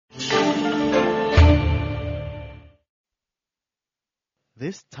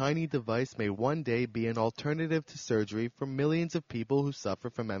This tiny device may one day be an alternative to surgery for millions of people who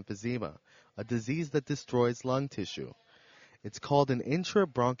suffer from emphysema, a disease that destroys lung tissue. It's called an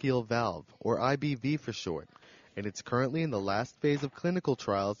intrabronchial valve, or IBV for short, and it's currently in the last phase of clinical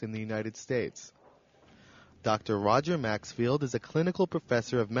trials in the United States. Dr. Roger Maxfield is a clinical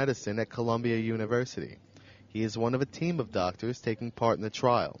professor of medicine at Columbia University. He is one of a team of doctors taking part in the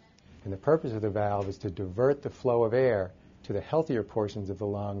trial. And the purpose of the valve is to divert the flow of air to the healthier portions of the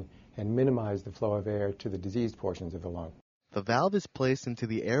lung and minimize the flow of air to the diseased portions of the lung. The valve is placed into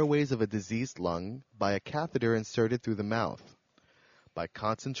the airways of a diseased lung by a catheter inserted through the mouth. By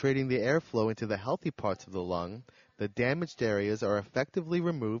concentrating the airflow into the healthy parts of the lung, the damaged areas are effectively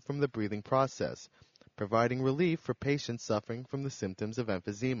removed from the breathing process, providing relief for patients suffering from the symptoms of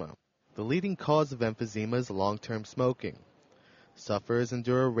emphysema. The leading cause of emphysema is long-term smoking. Sufferers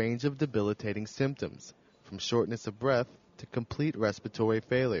endure a range of debilitating symptoms, from shortness of breath to complete respiratory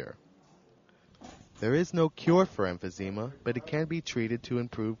failure. There is no cure for emphysema, but it can be treated to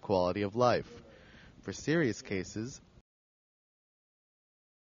improve quality of life. For serious cases,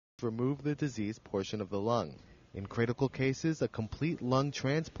 remove the diseased portion of the lung. In critical cases, a complete lung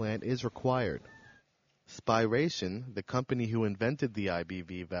transplant is required. Spiration, the company who invented the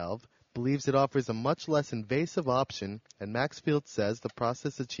IBV valve, believes it offers a much less invasive option, and Maxfield says the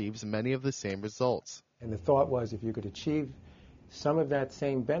process achieves many of the same results. And the thought was if you could achieve some of that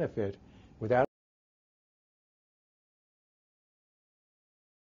same benefit without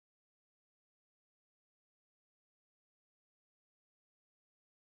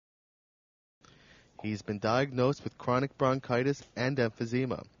He's been diagnosed with chronic bronchitis and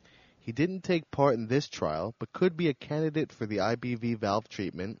emphysema. He didn't take part in this trial, but could be a candidate for the IBV valve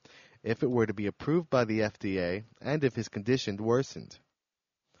treatment if it were to be approved by the FDA and if his condition worsened.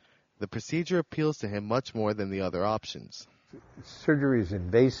 The procedure appeals to him much more than the other options. Surgery is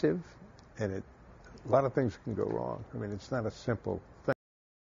invasive, and a lot of things can go wrong. I mean, it's not a simple thing.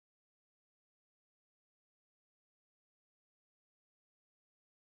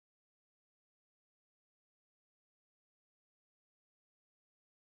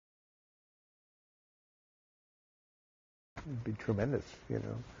 It'd be tremendous, you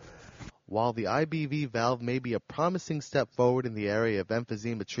know. While the IBV valve may be a promising step forward in the area of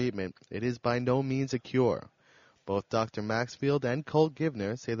emphysema treatment, it is by no means a cure. Both Dr. Maxfield and Colt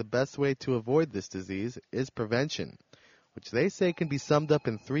Givner say the best way to avoid this disease is prevention, which they say can be summed up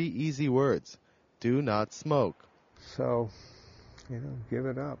in 3 easy words: do not smoke. So, you know, give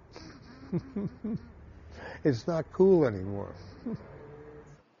it up. It's not cool anymore.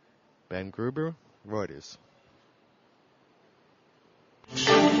 Ben Gruber, Reuters.